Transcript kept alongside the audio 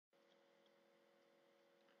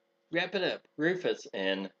Wrap it up, Rufus,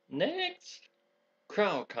 and next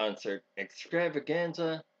Chrono-concert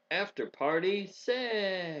extravaganza after party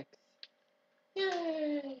 6.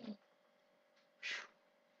 Yay!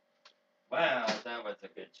 Wow, that was a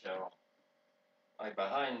good show. My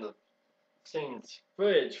behind the scenes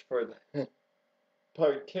footage for the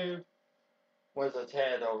part 2 was a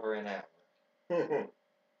tad over an hour.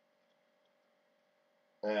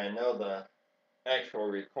 And I know the actual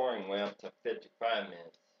recording went up to 55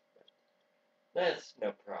 minutes, but that's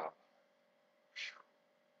no problem.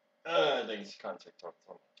 These concerts are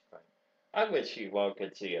so much fun. I wish you all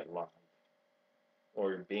could see it live,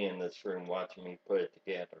 or be in this room watching me put it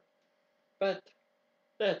together. But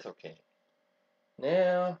that's okay.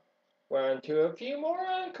 Now, we're on to a few more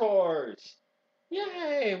encores.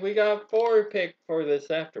 Yay! We got 4 picked for this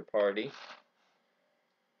after party.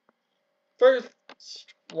 First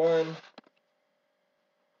one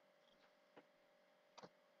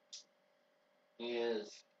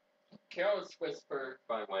is Careless Whisper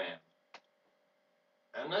by WHAM.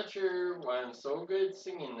 I'm not sure why I'm so good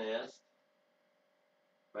singing this,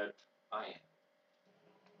 but I am.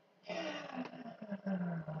 Yeah.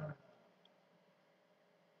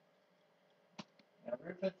 Now,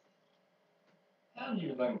 Rufus, how do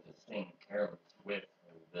you learn to sing Careless Whisper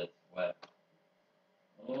this well?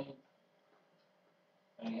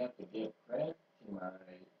 I have to give credit to my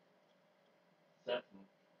 7th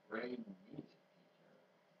grade music teacher.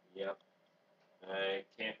 Yep. I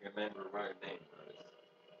can't remember what her name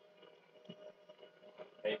was.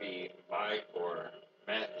 Maybe Mike or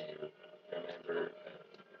Matthew remember.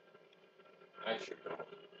 I should know.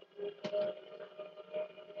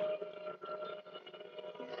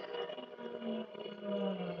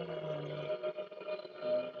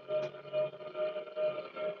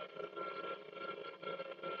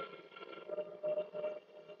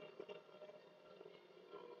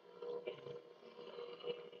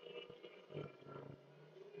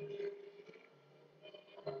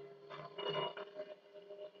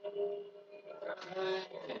 I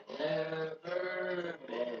can never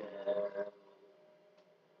mend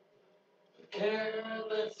the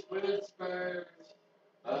careless whispers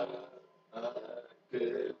of a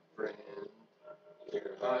good friend.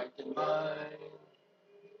 Your heart and mind,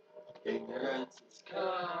 ignorance is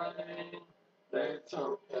kind. There's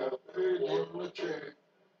some comfort in the truth.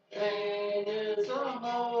 Pain is a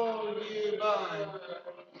hole you bind.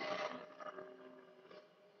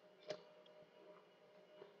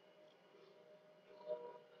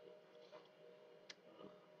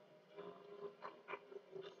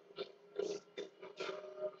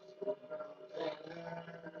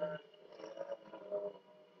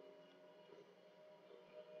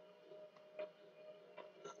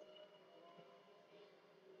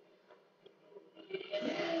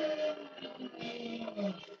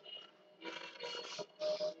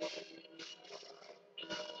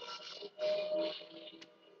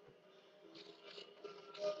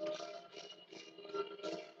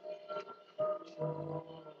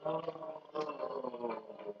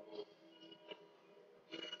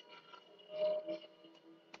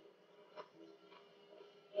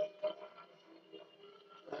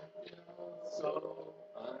 So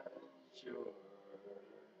unsure.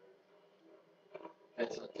 And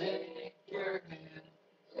so take your hand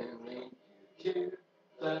and lead you to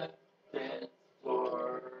the dance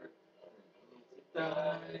floor. Music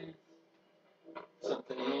dies,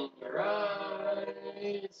 something in your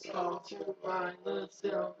eyes calls to mind the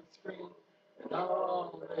silver screen, and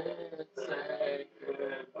all it say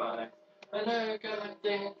goodbye. I never gonna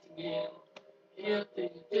dance again. Guilty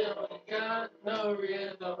till I got no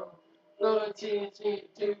rhythm. No, it's easy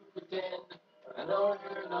to pretend. I know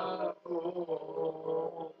you're not a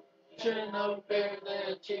fool. Should know better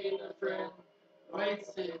than cheat a friend.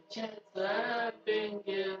 Wasted chance that I've been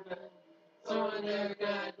given. So I never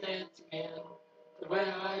gotta dance again. The way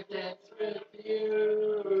I dance with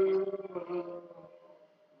you.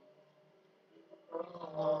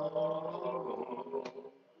 Oh.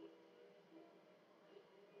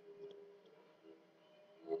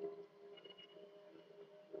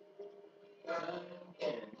 Time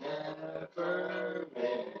can never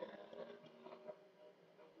mend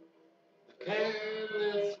the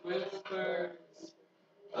careless whispers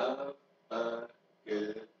of a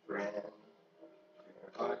good friend.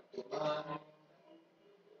 Your heart divine,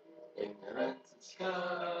 ignorance is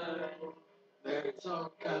kind. There's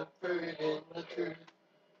no comfort in the truth.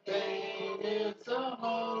 Pain is the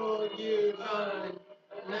hole you find.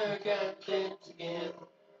 Never got dance again.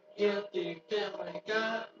 Guilty feeling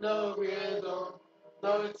got no rhythm.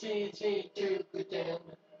 Though it's easy to pretend.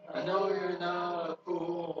 I know you're not a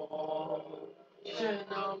fool. You should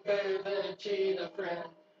know better cheat a friend.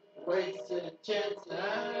 Wasted chance that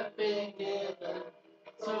I've been given.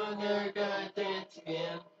 So I'm never gonna dance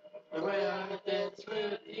again the way I dance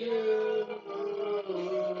with you.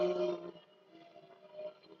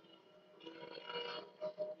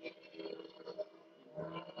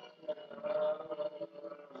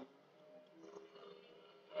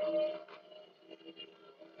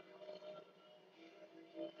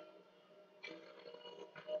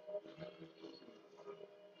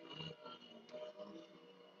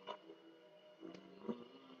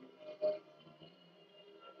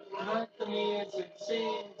 Not the music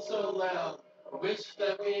seems so loud. I wish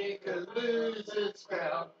that we could lose its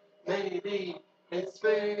crowd. Maybe it's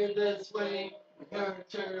fair this way. We heard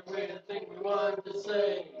everything we want to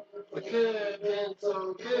say. We could have been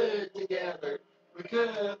so good together. We could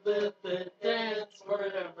have lived the dance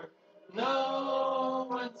forever. No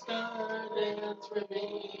one's gonna dance with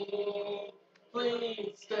me.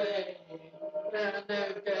 Please stay. I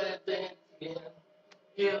never gonna dance again.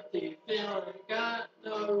 Guilty feeling, got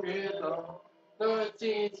no rhythm. No, it's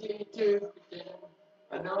easy to pretend.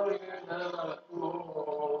 I know you're not a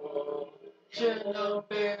fool. Should know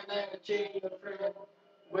better than to cheat a friend.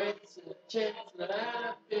 Waste a chance that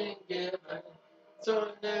I've been given. So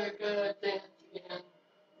I'm never gonna dance again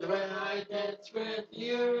the way I dance with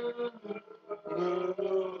you.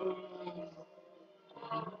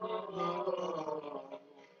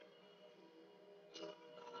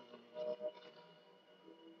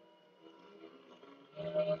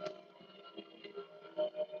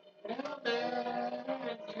 Now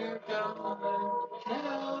that you're gone,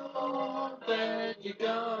 now that you're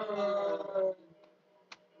gone,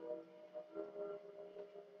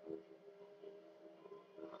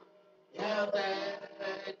 now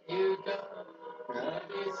that you're gone, I'd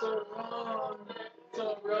be so wrong,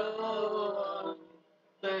 so wrong.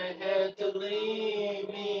 They had to leave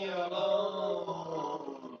me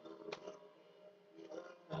alone.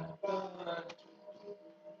 Bye, bye,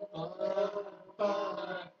 bye, bye,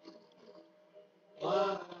 bye,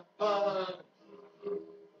 bye, bye, bye.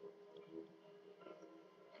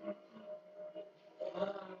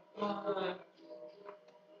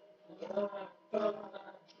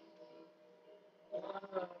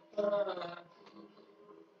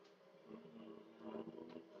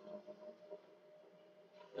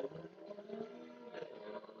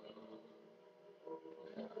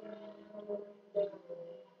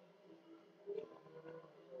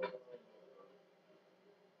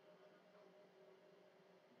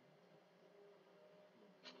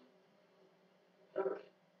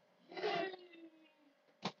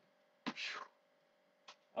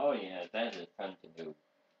 Oh yeah, that is fun to do.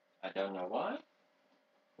 I don't know why,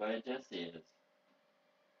 but it just is.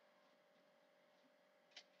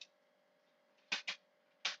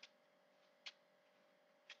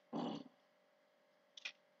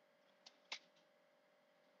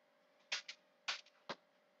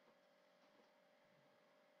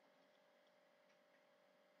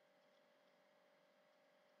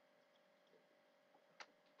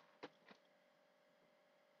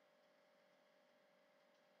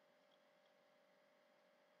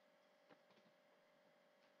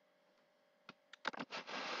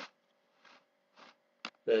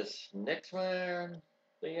 This next one,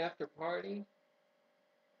 the after party,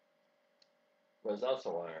 was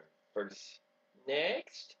also our first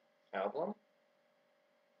next album,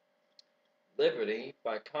 Liberty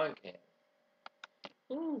by Kon Kan.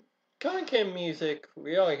 Kon Kan music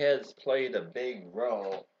really has played a big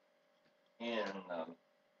role in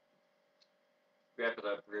wrapping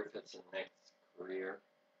up Rufus' next career.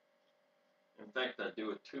 In fact, I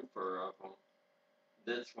do a twofer of them.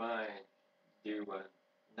 That's why I do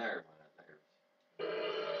another one of theirs.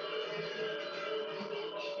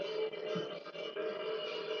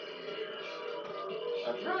 I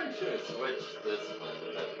probably should have switched this one,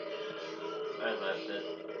 but I left it.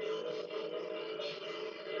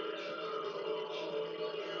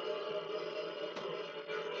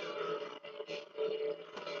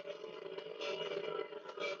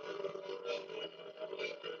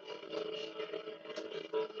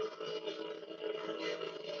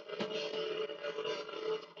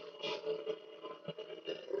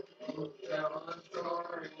 Tell a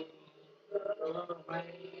story of the way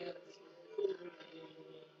it's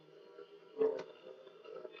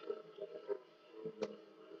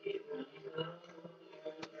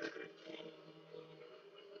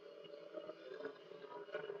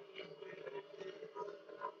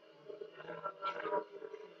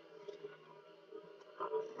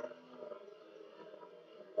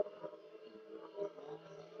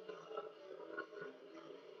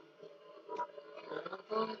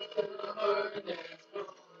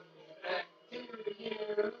back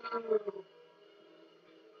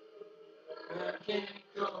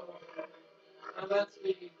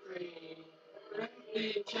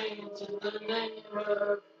in the name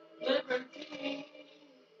of liberty.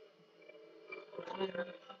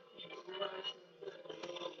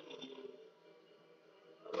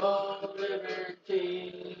 Oh,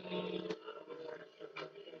 liberty.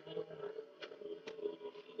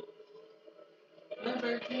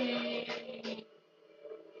 Liberty.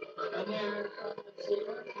 America's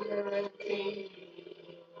liberty.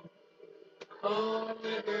 Oh,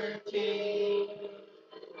 liberty.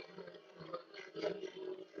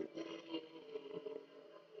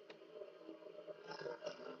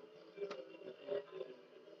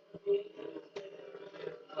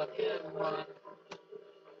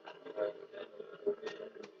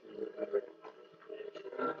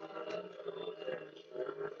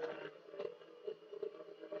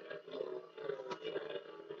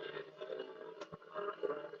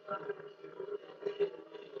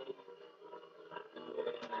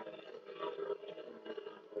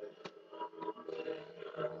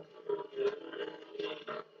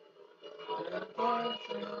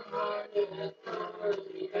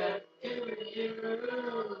 Back to you.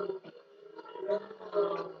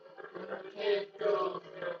 Oh, take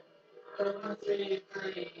over. Come be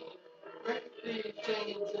free. Break these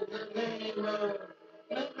chains in the name of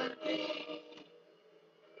liberty.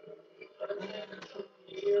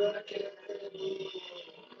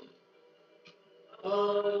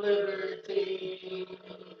 Oh, liberty.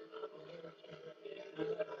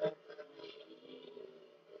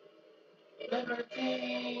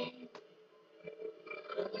 Liberty.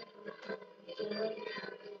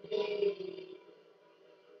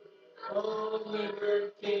 Oh,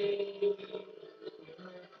 liberty.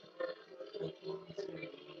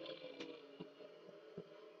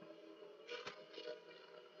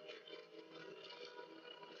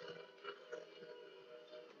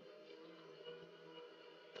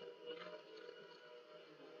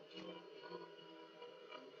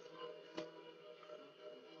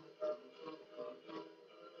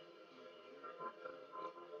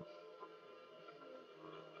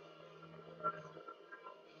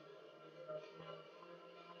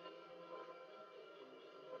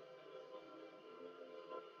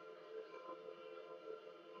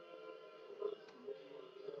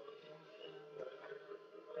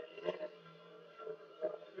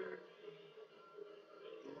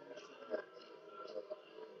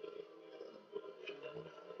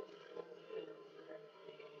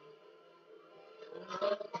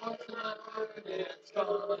 It's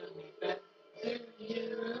calling me back to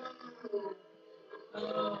you.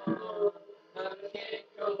 Oh, I can't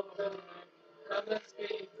go back. I must be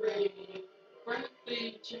free. Break the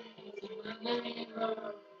chains in the name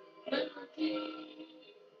of liberty.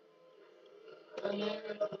 I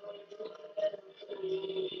never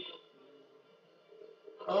free.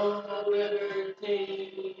 Oh,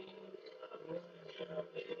 liberty.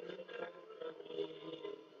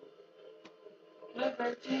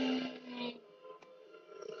 Liberty.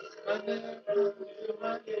 I never feel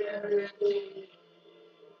my guarantee.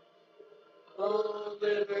 Oh,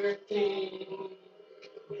 liberty.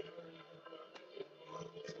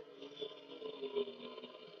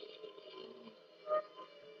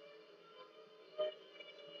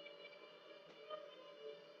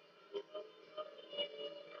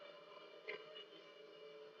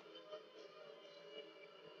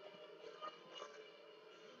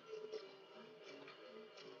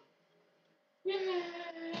 Yay!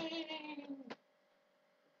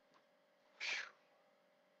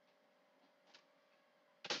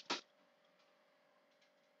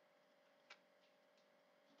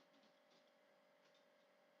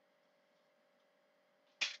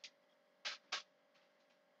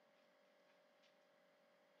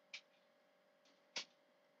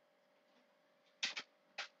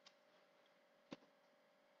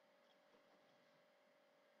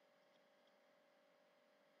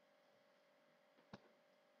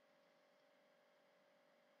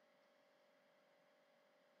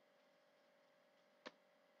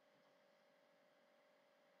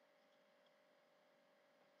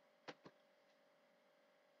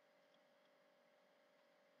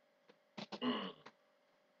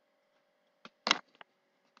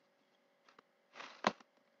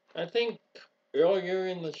 I think earlier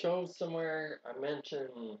in the show somewhere I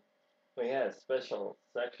mentioned we had a special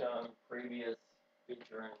section on previous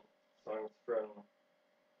featuring songs from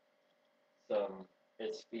some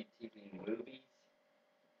SVTV movies.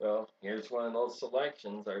 Well, here's one of those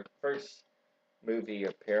selections. Our first movie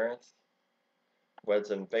appearance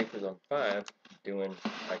was in Bakers on 5 doing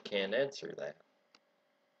I Can't Answer That.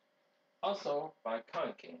 Also by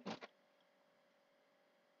Kon Kan.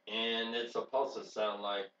 And it's supposed to sound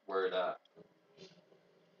like Word Up.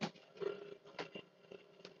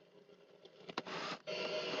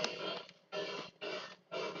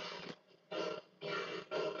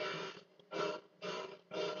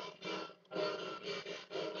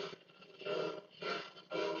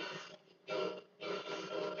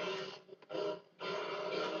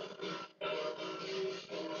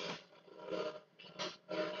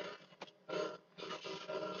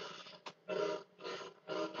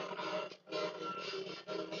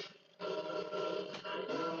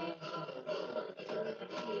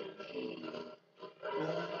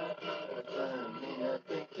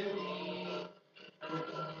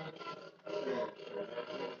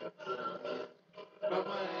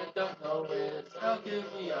 I know is how good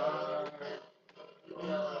we are.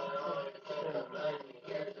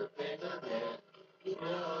 Here's the feather bed.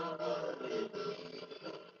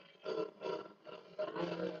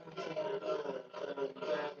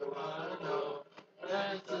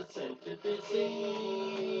 That's a sympathy.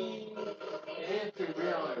 If you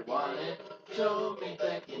really want it, show me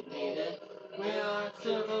that you need it. Will I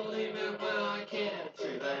still believe it? Well, I can't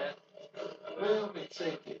answer that. Will we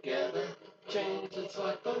stay together? Change it's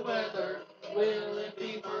like the weather. Will it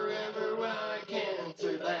be forever? Well, I can't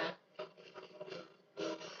answer that.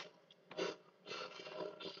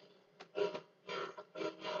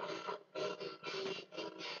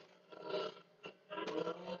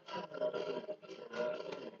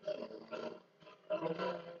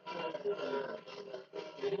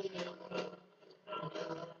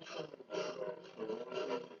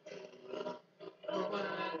 What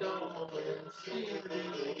I don't is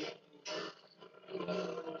really.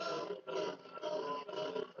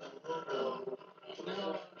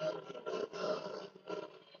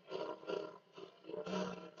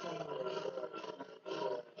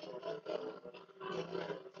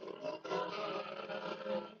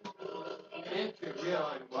 If you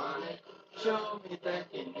really want it, show me that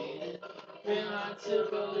you need it. Will I still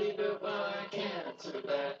believe it? Well, I can't answer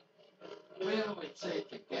that. Will we stay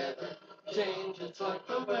together? Change it's like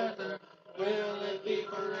the weather. Will it be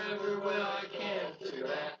forever? Well, I can't answer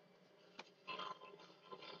that.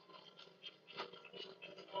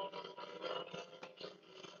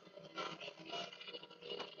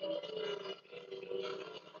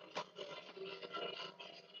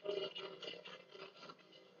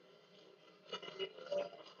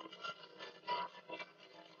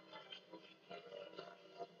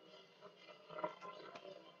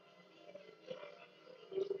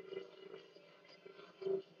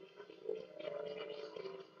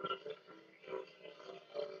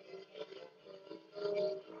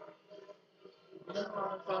 No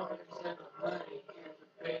more phones and money, here's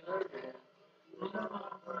a pay the rent. No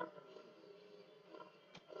more phones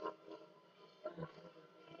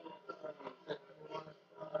and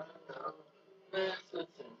what I know. That's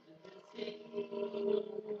what's in the sea.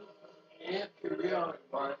 If you really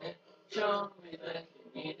want it, show me that you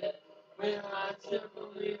need it. Will I still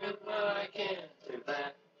believe it? Well, I can't do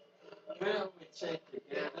that. Will we stay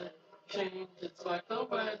together? Change it's like the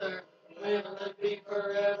weather. Will it be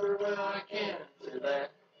forever? Well, I can't do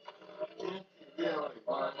that. If you really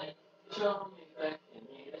want it, show me that you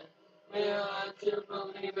need it. Will I still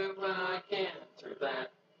believe it? Well, I can't do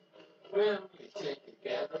that. Will we stay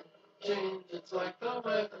together? Change it's like the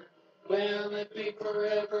weather. Will it be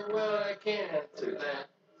forever? Well, I can't do that.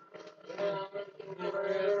 Will it be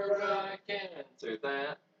forever? Well, I can't do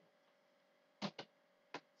that.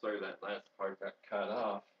 Sorry, that last part got cut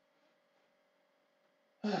off.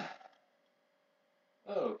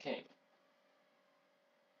 Okay.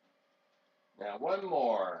 Now one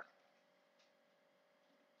more.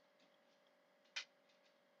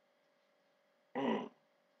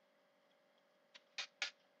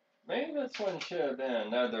 Maybe this one should have been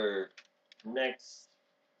another next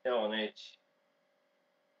LNH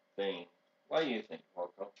thing. What do you think,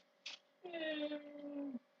 Coco?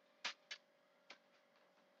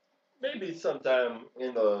 Maybe sometime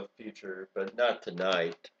in the future, but not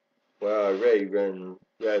tonight. Well, I already run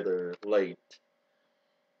rather late.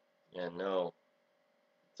 Yeah, no.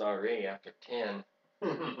 It's already after 10.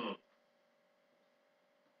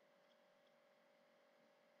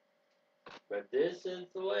 But this is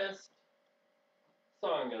the last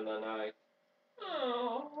song of the night.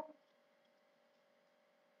 Oh.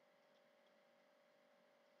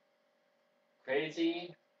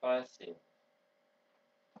 Crazy Fussy.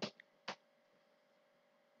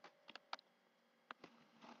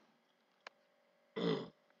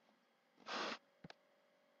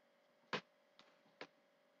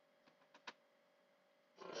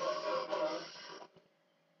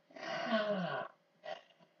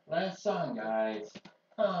 Last song, guys.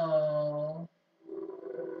 Oh.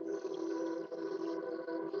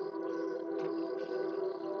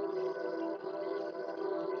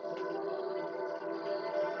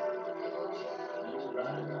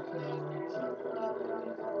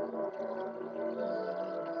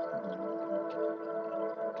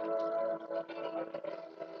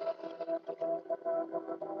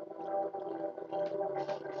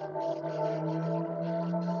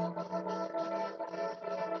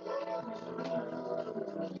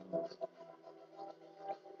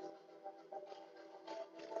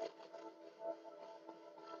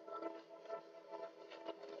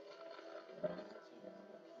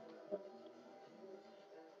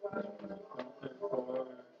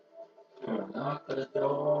 Knock the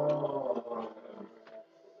door.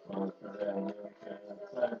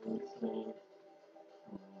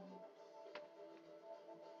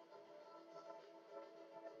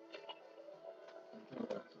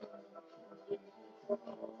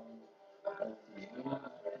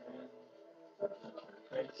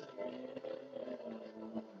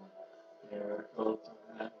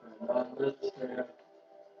 We're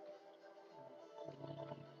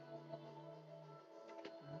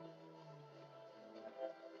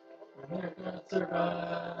gonna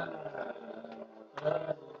survive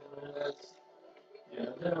unless you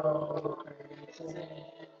know crazy.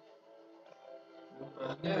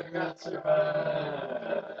 We're gonna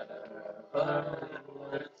survive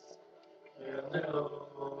unless you know.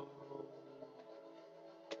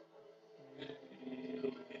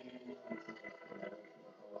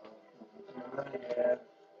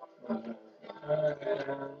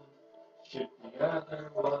 Shoot the other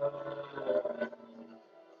one.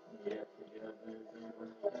 Get the other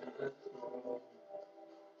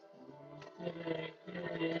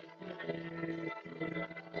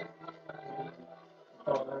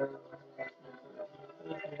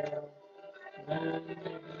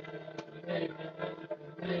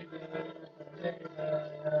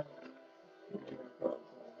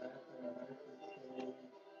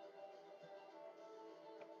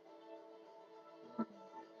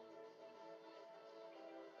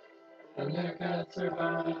and they're gonna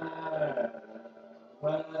survive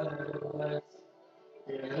unless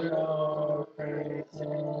you're all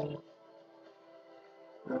crazy.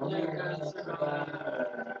 They're gonna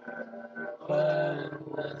survive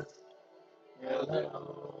unless you're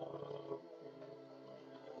all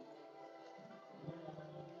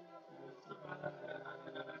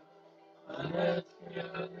unless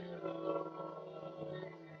you're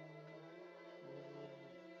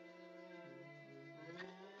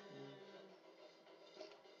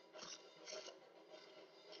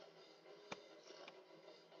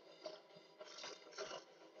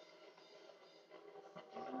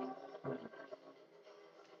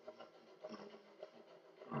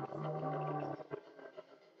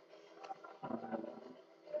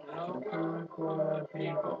no room for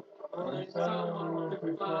people. Only someone to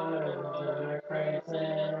fly into crazy.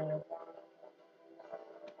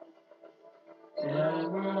 In a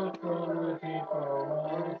world full of people,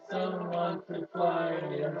 only someone to fly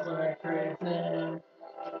into crazy.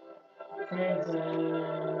 Crazy.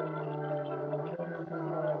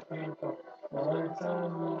 People, only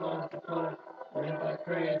someone to fly into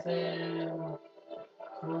crazy.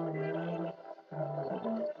 A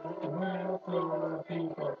world full of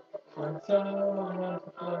people, only someone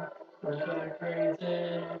to fly into crazy.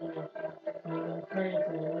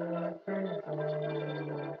 Crazy.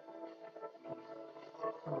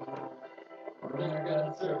 We're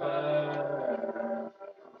gonna survive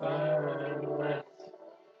unless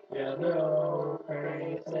you know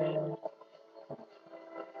crazy.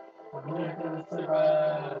 We're gonna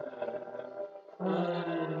survive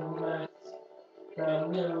unless you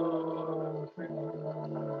know crazy.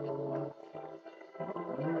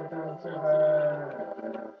 We're gonna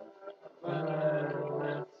survive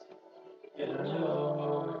unless you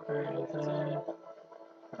know crazy.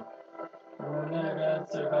 We're gonna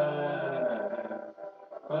survive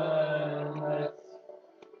unless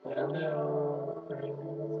you know crazy.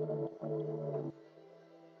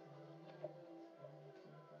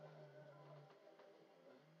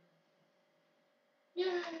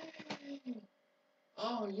 Yay!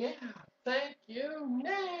 Oh yeah, thank you.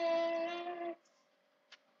 Next.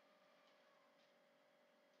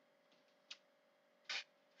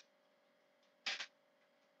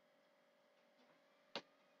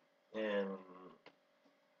 And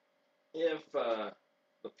if the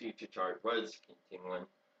future chart was continuing,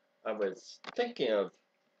 I was thinking of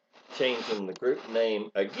changing the group name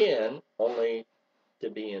again, only to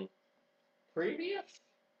be in previous.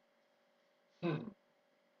 And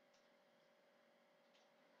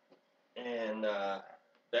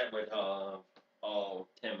that would have all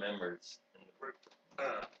 10 members in the group.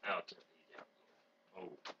 Out to be down here.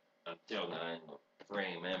 Oh, I'm still not in the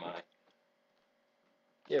frame, am I?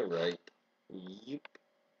 You're right. Yep.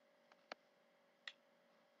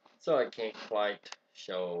 So I can't quite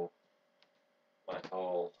show my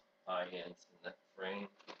whole audience in that frame,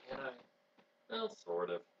 can I? Well,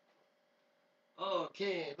 sort of.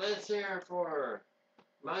 Okay, let's hear for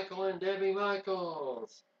Michael and Debbie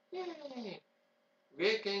Michaels. Yay!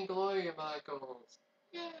 Rick and Gloria Michaels.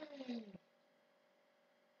 Yay!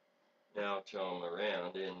 Now I'll show them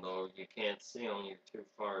around, and though you can't see them, you're too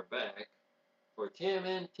far back. For Tim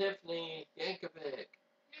and Tiffany Yankovic.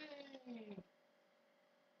 Yay!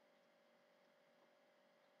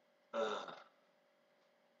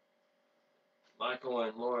 Michael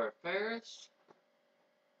and Laura Ferris.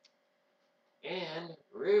 And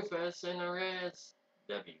Rufus and Encores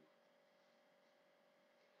W.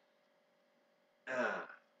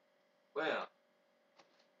 Well,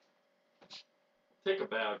 take a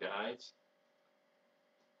bow, guys.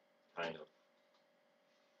 Kind of.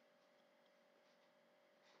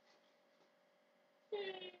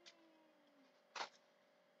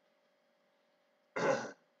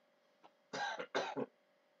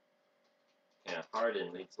 And hard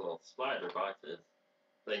in these little slider boxes.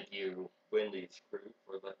 Thank you, Wendy's crew,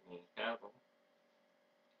 for letting me have them.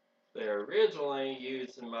 They're originally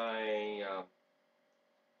used in my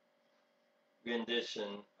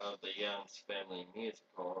rendition of the Young's Family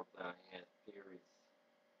musical that I had theories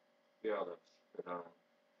we ought to put on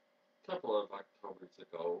a couple of Octobers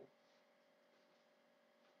ago.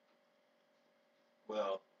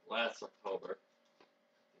 Well, last October, I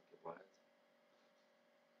think it was.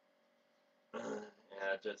 And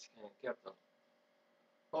I just kind of kept them.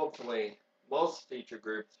 Hopefully, most feature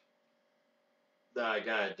groups that I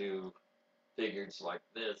gotta do figures like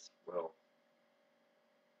this will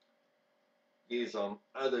use them.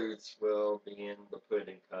 Others will be in the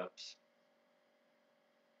pudding cups.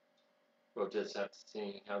 We'll just have to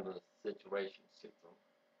see how the situation suits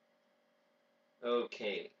them.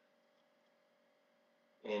 Okay.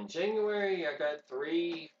 In January, I got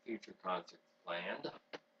 3 future concerts planned.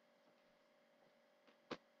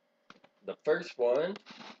 The first one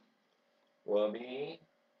will be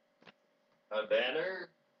a banner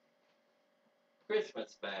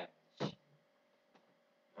Christmas bash.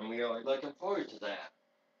 And we are looking forward to that.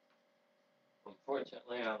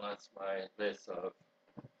 Unfortunately, I lost my list of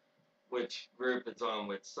which group is on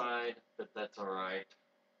which side, but that's alright.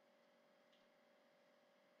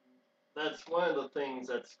 That's one of the things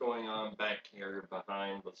that's going on back here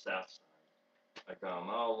behind the south side. I got them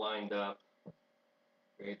all lined up,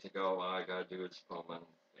 ready to go. All I gotta do is put them on the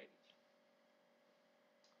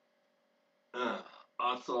stage.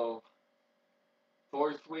 Also,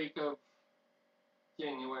 4th week of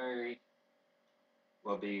January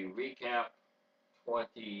will be recap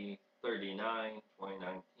 2039,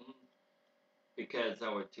 2019, because I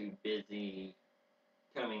was too busy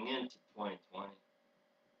coming into 2020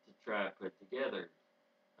 to try to put together.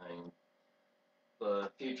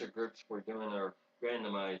 The future groups we're doing our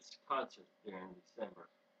randomized concert during December.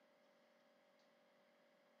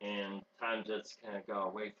 And time just kind of got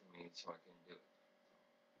away from me so I can do it.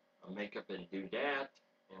 I'll make up and do that.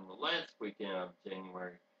 And the last weekend of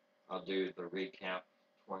January, I'll do the recap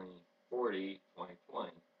 2040,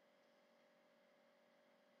 2020.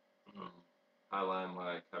 Highlighting what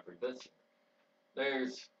I covered this year.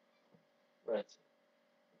 Let's see.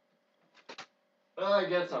 Well, I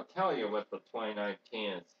guess I'll tell you what the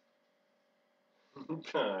 2019 is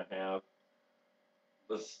gonna have.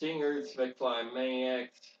 The Stingers, McFly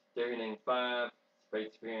Maniacs, Daring 5,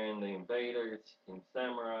 Space Fear and the Invaders, Team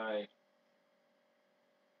Samurai,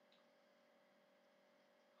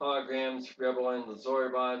 Holograms, Rebel and the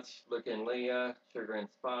Zorbots, Look and Leah, Sugar and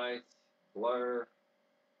Spice, Blur,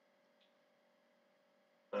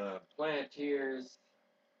 Planeteers,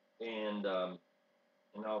 and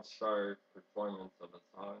an all-star performance of a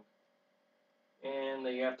song. And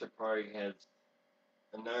the after party has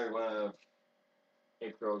another one of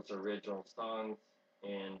April's original songs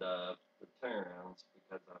and the turnarounds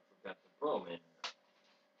because I forgot to throw them in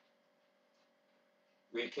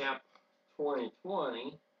there. Recap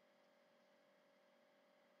 2020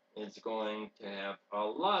 is going to have a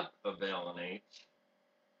lot of LNH.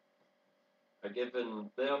 I've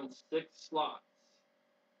given them 6 slots.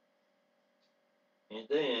 And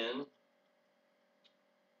then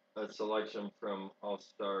a selection from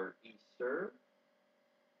All-Star Easter.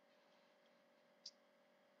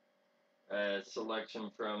 A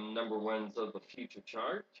selection from number ones of the future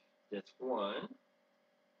chart, disc 1.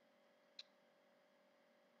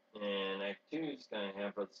 And Act 2 is going to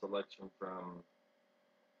have a selection from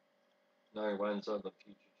number ones of the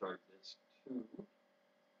future chart, disc 2.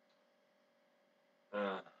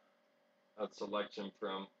 A selection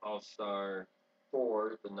from All-Star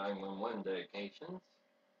 4, the 911 dedications.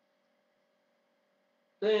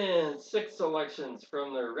 Then 6 selections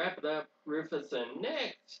from the Wrap It Up, Rufus and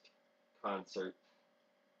Next concert.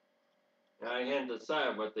 Now I hadn't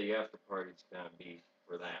decided what the after party's going to be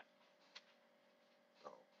for that.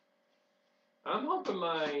 So, I'm hoping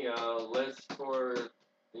my list for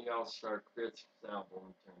the All-Star Christmas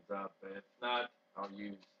album turns out, but if not, I'll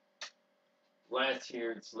use last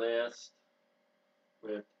year's list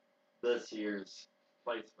with this year's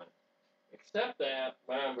placement. Except that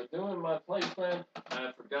when I was doing my placement,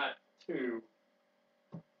 I forgot 2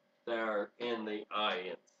 that are in the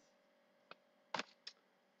audience.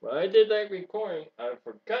 When I did that recording, I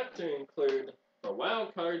forgot to include the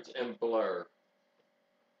wild cards and Blur.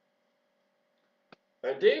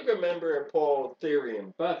 I do remember I pulled Theory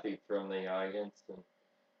and Buffy from the audience, and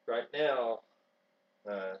right now,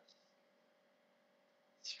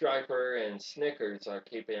 Striper and Snickers are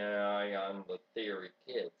keeping an eye on the Theory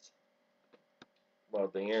kids. Well,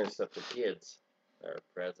 the Interceptor kids are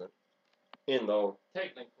present. And though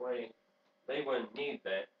technically they wouldn't need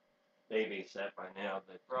that babysit by now,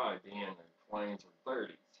 they'd probably be in their 20s or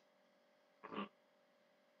 30s.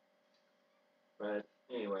 But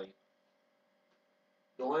anyway,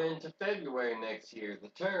 going into February next year, the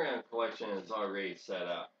turnaround collection is already set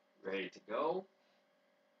up, ready to go.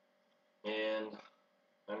 And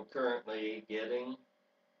I'm currently getting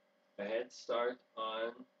a head start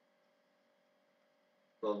on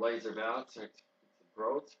the Laser Valves,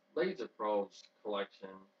 Laser Pros collection,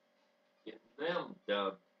 getting them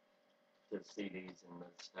dubbed to CDs in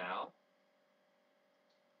this style.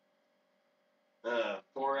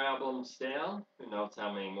 4 albums down, who knows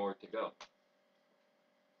how many more to go.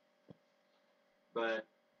 But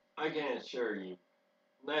I can assure you,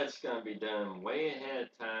 that's going to be done way ahead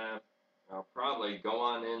of time. I'll probably go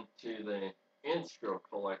on into the Instro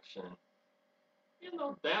collection. You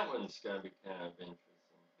know, that one's going to be kind of interesting.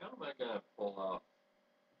 How am I going to pull off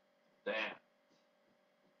that?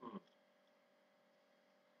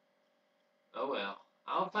 Oh well,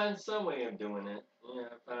 I'll find some way of doing it. You know,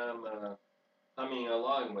 if I'm humming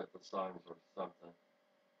along with the songs or something.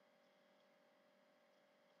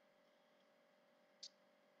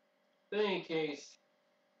 In any case,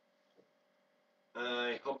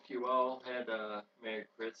 I hope you all had a Merry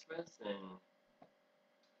Christmas and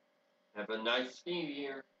have a nice New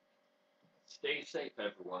Year. Stay safe,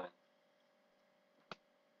 everyone.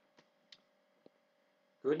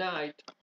 Good night.